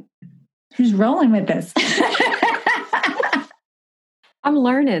right. Who's rolling with this? I'm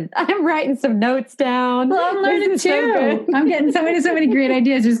learning. I'm writing some notes down. Well, I'm learning too. So I'm getting so many great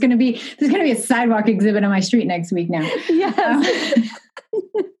ideas. There's going to be a sidewalk exhibit on my street next week now. Yes.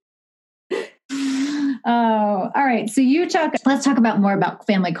 Oh, all right. So let's talk more about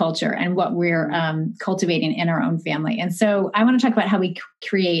family culture and what we're cultivating in our own family. And so I want to talk about how we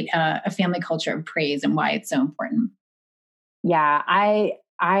create a family culture of praise and why it's so important. Yeah, I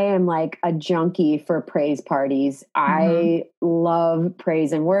am like a junkie for praise parties. I love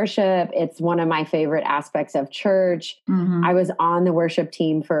praise and worship. It's one of my favorite aspects of church. I was on the worship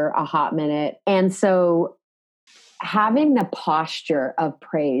team for a hot minute. And so having the posture of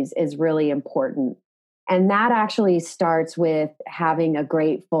praise is really important. And that actually starts with having a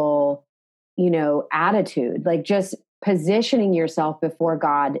grateful, attitude, like just positioning yourself before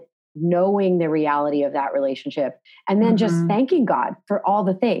God, knowing the reality of that relationship, and then just thanking God for all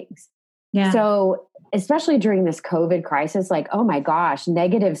the things. Yeah. So especially during this COVID crisis, like, oh my gosh,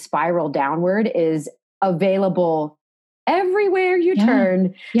 negative spiral downward is available everywhere you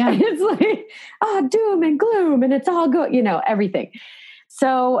turn. Yeah. It's like, doom and gloom and it's all good, everything.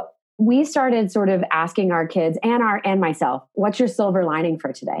 So we started sort of asking our kids and myself, what's your silver lining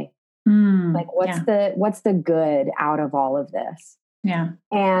for today? Like, what's the good out of all of this? Yeah.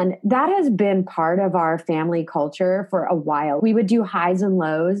 And that has been part of our family culture for a while. We would do highs and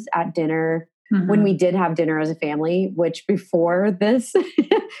lows at dinner when we did have dinner as a family, which before this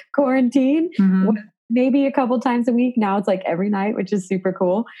quarantine, maybe a couple times a week. Now it's like every night, which is super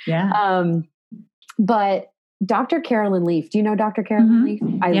cool. Yeah. But Dr. Carolyn Leaf, do you know Dr. Carolyn Leaf?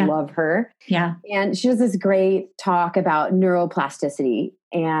 I love her. Yeah. And she does this great talk about neuroplasticity.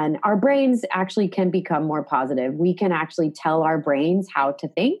 And our brains actually can become more positive. We can actually tell our brains how to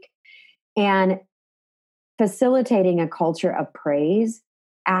think. And facilitating a culture of praise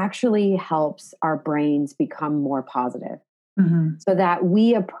actually helps our brains become more positive. So that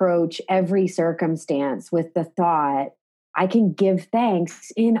we approach every circumstance with the thought, I can give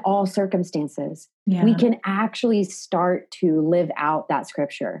thanks in all circumstances. Yeah. We can actually start to live out that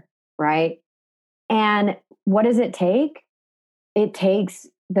scripture, right? And what does it take? It takes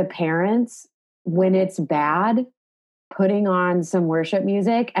the parents, when it's bad, putting on some worship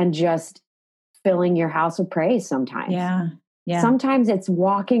music and just filling your house with praise sometimes. Yeah. Yeah. Sometimes it's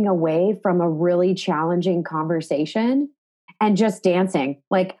walking away from a really challenging conversation and just dancing,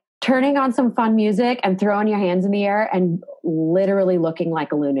 like turning on some fun music and throwing your hands in the air and literally looking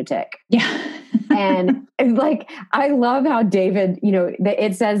like a lunatic. Yeah. And like, I love how David,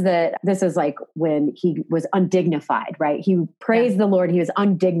 it says that this is like when he was undignified, right? He praised the Lord. He was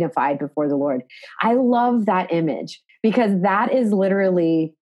undignified before the Lord. I love that image because that is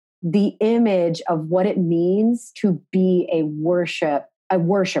literally the image of what it means to be a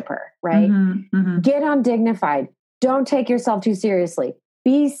worshiper, right? Get undignified. Don't take yourself too seriously.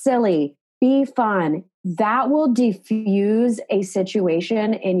 Be silly. Be fun. That will diffuse a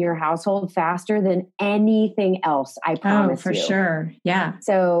situation in your household faster than anything else, I promise you. Oh, for sure. Yeah.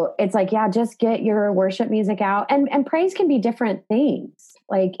 So it's like, just get your worship music out. And praise can be different things.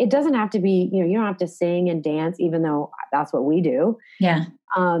 Like, it doesn't have to be, you don't have to sing and dance, even though that's what we do. Yeah.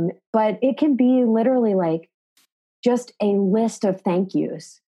 But it can be literally like just a list of thank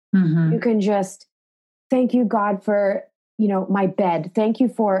yous. You can just thank you, God, for my bed. Thank you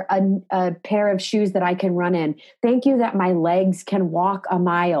for a pair of shoes that I can run in. Thank you that my legs can walk a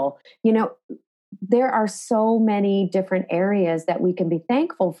mile. There are so many different areas that we can be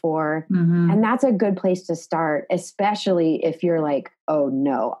thankful for. And that's a good place to start, especially if you're like, oh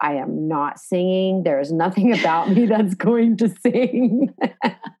no, I am not singing. There's nothing about me that's going to sing.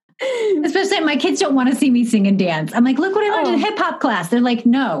 Especially my kids don't want to see me sing and dance. I'm like, look what I learned in hip hop class. They're like,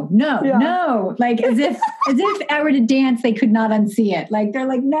 no. Like as if I were to dance, they could not unsee it. Like, they're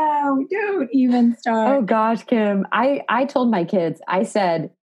like, no, don't even start. Oh gosh, Kim. I told my kids, I said,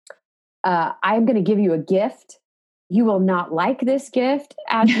 I'm going to give you a gift you will not like this gift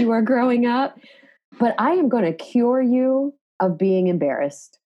as you are growing up, but I am going to cure you of being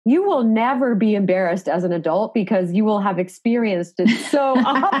embarrassed. You will never be embarrassed as an adult because you will have experienced it so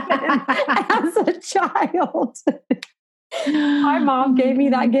often as a child. My mom gave me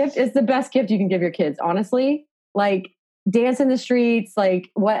that gift. It's the best gift you can give your kids, honestly. Like, dance in the streets, like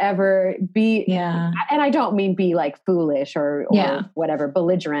whatever, and I don't mean be like foolish or whatever,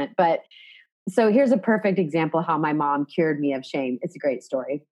 belligerent, but so here's a perfect example how my mom cured me of shame. It's a great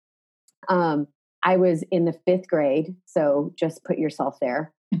story. I was in the 5th grade, so just put yourself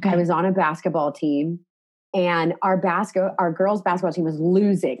there. Okay. I was on a basketball team, and our girls basketball team was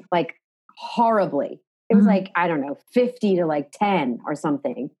losing like horribly. It was like, I don't know, 50 to like 10 or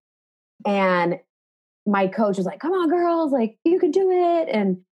something. And my coach was like, come on, girls, like you can do it.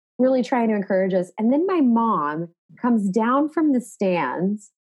 And really trying to encourage us. And then my mom comes down from the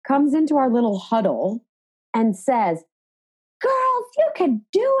stands, comes into our little huddle and says, girls, you can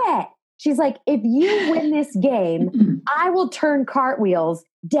do it. She's like, if you win this game, I will turn cartwheels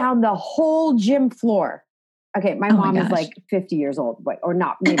down the whole gym floor. Okay. My mom is like 50 years old, or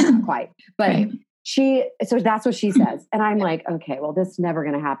not, maybe not quite, but right. So that's what she says. And I'm like, okay, well, this is never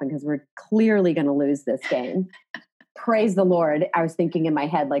going to happen because we're clearly going to lose this game. Praise the Lord. I was thinking in my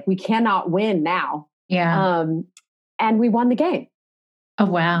head, like, we cannot win now. Yeah. And we won the game. Oh,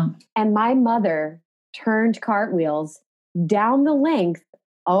 wow. And my mother turned cartwheels down the length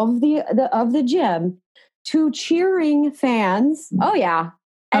of the gym to cheering fans. Oh, yeah.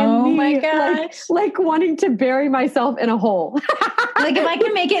 And my gosh. Like wanting to bury myself in a hole. Like, if I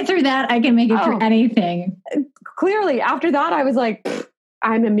can make it through that, I can make it through anything. Clearly, after that, I was like,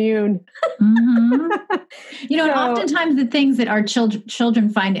 I'm immune. Mm-hmm. And oftentimes the things that our children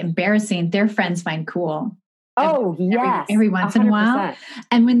find embarrassing, their friends find cool. Oh, yes. Every once 100%. In a while.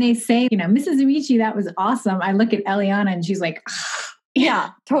 And when they say, Mrs. Amici, that was awesome. I look at Eliana and she's like, yeah,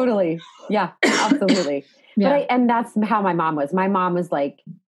 totally. Yeah, absolutely. Yeah. And that's how my mom was. My mom was like,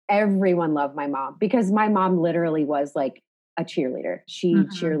 everyone loved my mom because my mom literally was like a cheerleader. She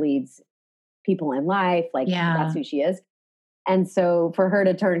cheerleads people in life. Like that's who she is. And so for her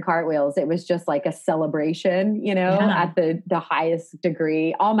to turn cartwheels, it was just like a celebration, at the highest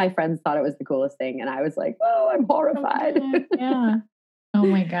degree. All my friends thought it was the coolest thing. And I was like, oh, I'm horrified. Yeah. Oh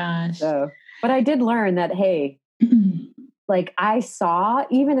my gosh. But I did learn that, hey, like I saw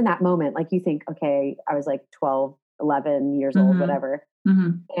even in that moment, like you think, okay, I was like 12, 11 years old, whatever.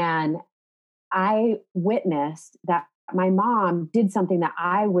 Mm-hmm. And I witnessed that my mom did something that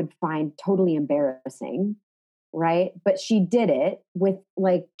I would find totally embarrassing. Right. But she did it with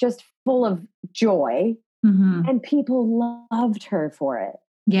like just full of joy and people loved her for it.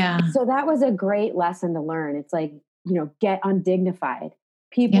 Yeah. So that was a great lesson to learn. It's like, get undignified.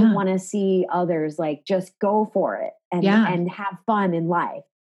 People want to see others like just go for it and have fun in life.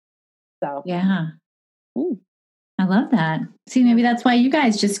 So, yeah. I love that. See, maybe that's why you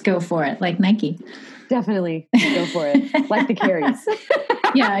guys just go for it, like Nike. Definitely go for it, like the Carries.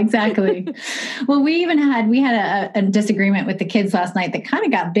 Yeah, exactly. Well, we had a disagreement with the kids last night that kind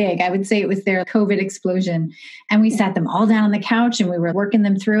of got big. I would say it was their COVID explosion. And we sat them all down on the couch and we were working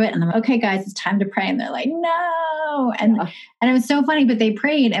them through it. And I'm like, okay, guys, it's time to pray. And they're like, no. And it was so funny, but they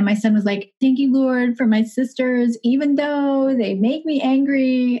prayed. And my son was like, thank you, Lord, for my sisters, even though they make me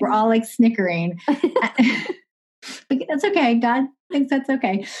angry. We're all like snickering. But that's okay. God thinks that's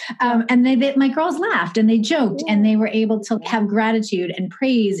okay. And my girls laughed and they joked and they were able to have gratitude and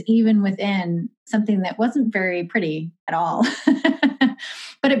praise even within something that wasn't very pretty at all.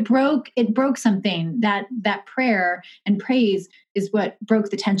 But it broke something. That prayer and praise is what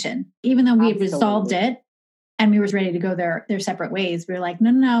broke the tension. Even though we had resolved it and we were ready to go their separate ways, we were like,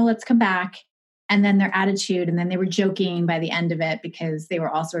 no, let's come back. And then their attitude, and then they were joking by the end of it because they were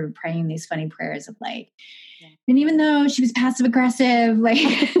all sort of praying these funny prayers of like, and even though she was passive aggressive, like.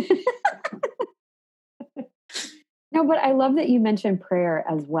 No, but I love that you mentioned prayer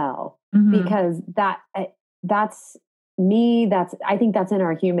as well, because that's me. I think that's in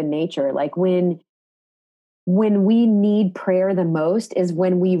our human nature. Like when we need prayer the most is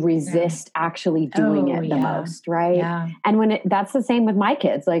when we resist actually doing it the most. Right. Yeah. And that's the same with my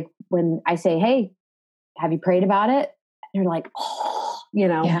kids. Like when I say, hey, have you prayed about it? And they're like,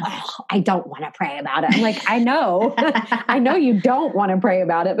 I don't want to pray about it. I'm like, I know you don't want to pray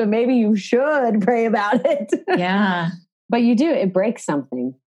about it, but maybe you should pray about it. Yeah. But you do, it breaks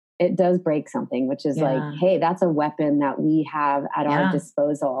something. It does break something, which is like, hey, that's a weapon that we have at our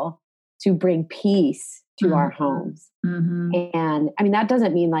disposal to bring peace to our homes. Mm-hmm. And I mean, that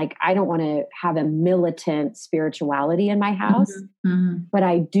doesn't mean like, I don't want to have a militant spirituality in my house, but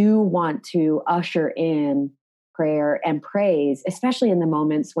I do want to usher in prayer and praise, especially in the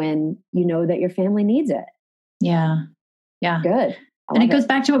moments when you know that your family needs it. Yeah. Yeah. Good. And it goes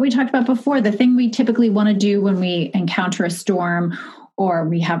back to what we talked about before. The thing we typically want to do when we encounter a storm or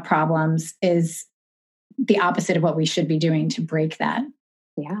we have problems is the opposite of what we should be doing to break that.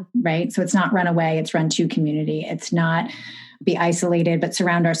 Yeah. Right. So it's not run away. It's run to community. It's not be isolated, but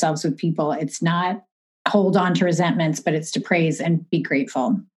surround ourselves with people. It's not hold on to resentments, but it's to praise and be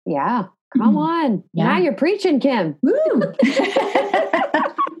grateful. Yeah. Come on. Yeah. Now you're preaching, Kim. Woo!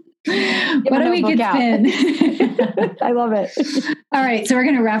 What a week it's been. I love it. All right. So we're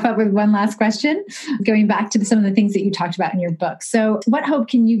going to wrap up with one last question, going back to some of the things that you talked about in your book. So what hope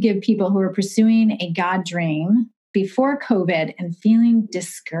can you give people who are pursuing a God dream before COVID and feeling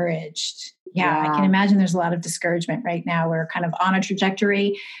discouraged? Yeah, I can imagine there's a lot of discouragement right now. We're kind of on a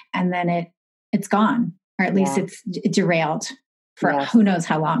trajectory and then it's gone, or at least it's derailed for who knows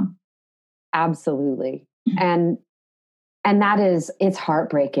how long. Absolutely. And that is, it's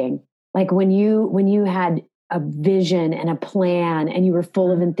heartbreaking. Like when you had a vision and a plan and you were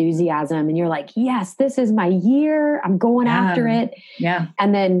full of enthusiasm and you're like, yes, this is my year. I'm going after it. Yeah.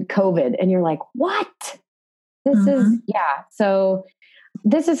 And then COVID and you're like, what? This is, So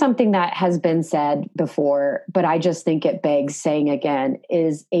this is something that has been said before, but I just think it begs saying again,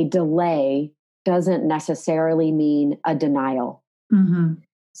 is a delay doesn't necessarily mean a denial. Mm-hmm.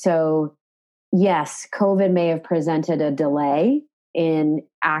 So yes, COVID may have presented a delay in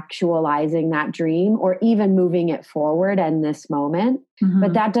actualizing that dream or even moving it forward in this moment,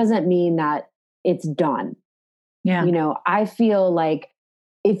 but that doesn't mean that it's done. Yeah. You know, I feel like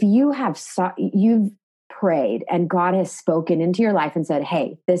if you have, you've prayed and God has spoken into your life and said,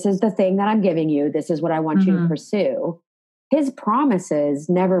 hey, this is the thing that I'm giving you. This is what I want you to pursue. His promises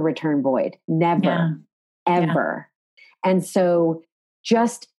never return void. Never, ever. Yeah. And so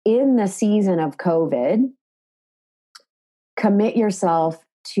just in the season of COVID, commit yourself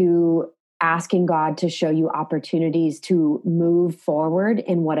to asking God to show you opportunities to move forward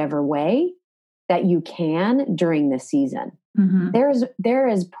in whatever way that you can during this season. There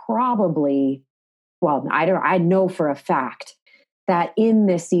is probably, well, I know for a fact that in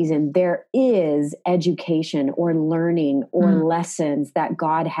this season, there is education or learning or lessons that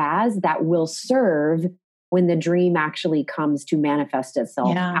God has that will serve when the dream actually comes to manifest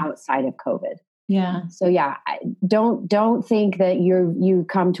itself outside of COVID. Yeah. So don't think that you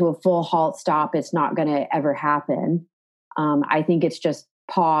come to a full halt stop. It's not going to ever happen. I think it's just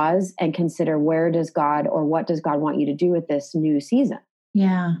pause and consider what does God want you to do with this new season?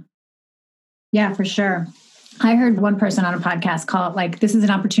 Yeah. Yeah, for sure. I heard one person on a podcast call it like, this is an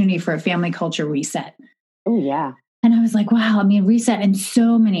opportunity for a family culture reset. Oh, yeah. And I was like, wow, I mean, reset in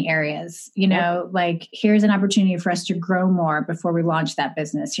so many areas, you know, like here's an opportunity for us to grow more before we launch that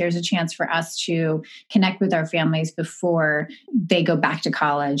business. Here's a chance for us to connect with our families before they go back to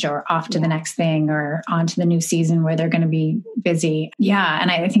college or off to the next thing or on to the new season where they're going to be busy. Yeah. And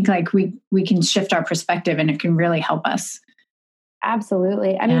I think like we can shift our perspective and it can really help us.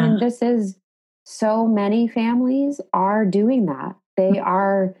 Absolutely. I mean, this is so many families are doing that. They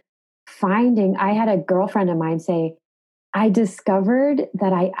are finding, I had a girlfriend of mine say, I discovered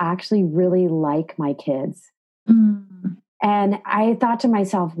that I actually really like my kids. And I thought to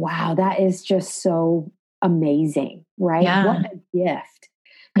myself, wow, that is just so amazing, right? Yeah. What a gift.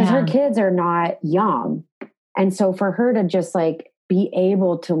 Because her kids are not young. And so for her to just like be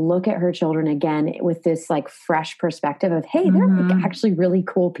able to look at her children again with this like fresh perspective of, hey, they're like actually really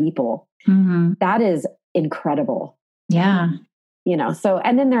cool people. That is incredible. Yeah. You know, so,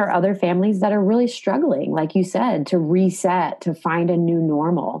 and then there are other families that are really struggling, like you said, to reset, to find a new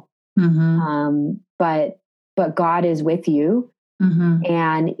normal. But God is with you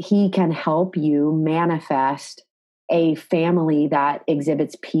and he can help you manifest a family that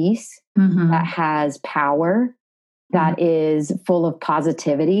exhibits peace, that has power, that is full of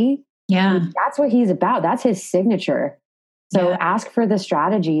positivity. Yeah. That's what he's about. That's his signature. So ask for the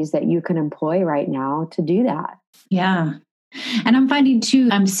strategies that you can employ right now to do that. Yeah. And I'm finding too,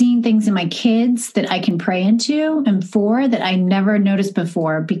 I'm seeing things in my kids that I can pray into and for that I never noticed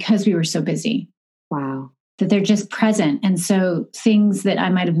before because we were so busy. Wow. That they're just present. And so things that I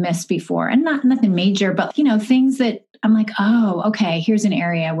might have missed before and nothing major, but you know, things that I'm like, oh, okay, here's an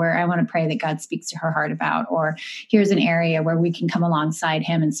area where I want to pray that God speaks to her heart about, or here's an area where we can come alongside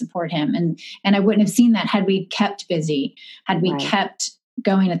him and support him. And I wouldn't have seen that had we kept busy, had we kept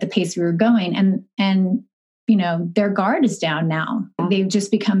going at the pace we were going. And you know, their guard is down now. they've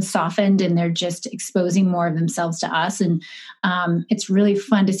just become softened and they're just exposing more of themselves to us. And it's really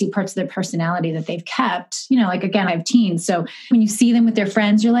fun to see parts of their personality that they've kept. Like, again, I have teens. So when you see them with their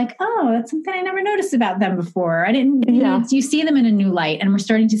friends, you're like, oh, that's something I never noticed about them before. I didn't, you see them in a new light. And we're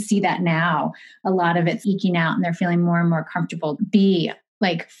starting to see that now. A lot of it's eking out and they're feeling more and more comfortable to be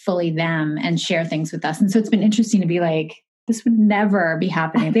like fully them and share things with us. And so it's been interesting to be like, this would never be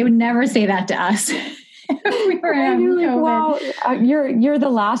happening. They would never say that to us. We were wow, you're the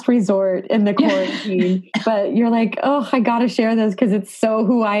last resort in the quarantine, but you're like, oh, I got to share this because it's so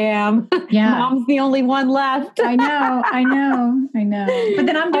who I am. Yeah. Mom's the only one left. I know. But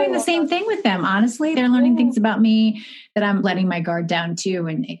then I'm doing the same thing with them. Honestly, they're learning things about me that I'm letting my guard down too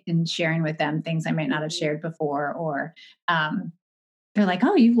and sharing with them things I might not have shared before. Or they're like,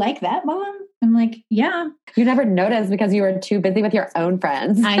 oh, you like that, Mom? I'm like, yeah. You never noticed because you were too busy with your own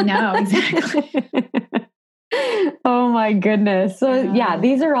friends. I know, exactly. Oh my goodness. So yeah,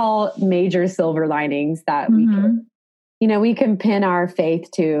 these are all major silver linings that we can pin our faith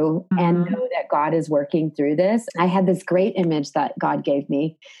to and know that God is working through this. I had this great image that God gave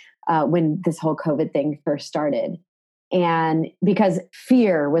me when this whole COVID thing first started. And because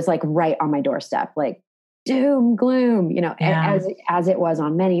fear was like right on my doorstep, like doom, gloom, as it was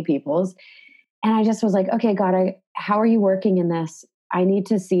on many people's. And I just was like, okay, God, how are you working in this? I need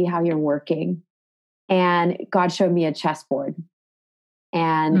to see how you're working. And God showed me a chessboard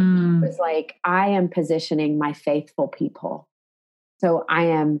and it was like, I am positioning my faithful people. So I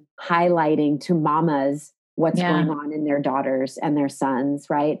am highlighting to mamas what's going on in their daughters and their sons,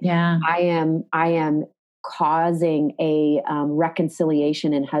 right? Yeah. I am causing a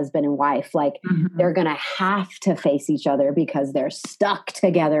reconciliation in husband and wife. Like they're going to have to face each other because they're stuck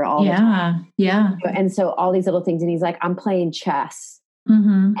together all the time. Yeah. And so all these little things. And he's like, I'm playing chess.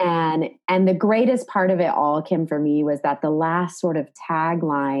 And the greatest part of it all, Kim, for me was that the last sort of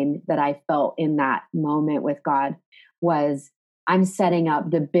tagline that I felt in that moment with God was, I'm setting up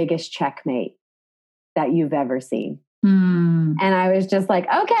the biggest checkmate that you've ever seen. And I was just like,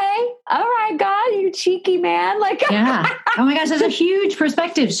 okay, all right, God, you cheeky man. Like, yeah. Oh my gosh, that's a huge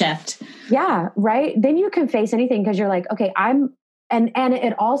perspective shift. Yeah. Right. Then you can face anything because you're like, okay, and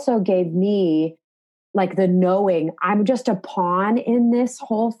it also gave me like the knowing I'm just a pawn in this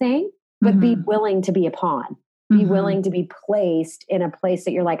whole thing, but be willing to be a pawn, be willing to be placed in a place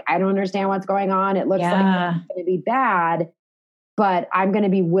that you're like, I don't understand what's going on. It looks like it's going to be bad, but I'm going to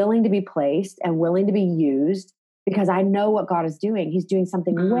be willing to be placed and willing to be used because I know what God is doing. He's doing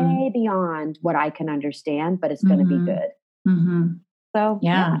something way beyond what I can understand, but it's going to be good. So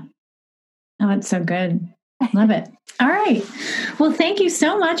yeah. Oh, that's so good. Love it. All right. Well, thank you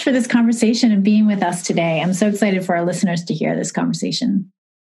so much for this conversation and being with us today. I'm so excited for our listeners to hear this conversation.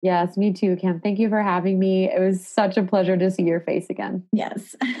 Yes, me too, Kim. Thank you for having me. It was such a pleasure to see your face again.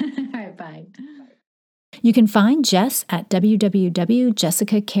 Yes. All right. Bye. You can find Jess at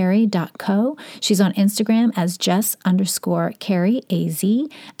www.jessicacarey.co. She's on Instagram as Jess_Carey,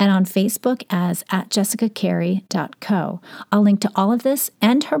 and on Facebook as @JessicaCarey.co. I'll link to all of this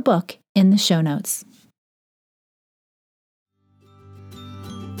and her book in the show notes.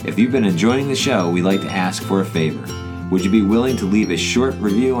 If you've been enjoying the show, we'd like to ask for a favor. Would you be willing to leave a short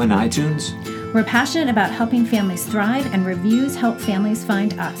review on iTunes? We're passionate about helping families thrive, and reviews help families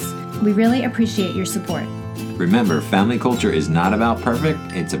find us. We really appreciate your support. Remember, family culture is not about perfect,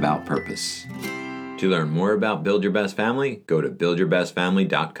 it's about purpose. To learn more about Build Your Best Family, go to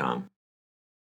buildyourbestfamily.com.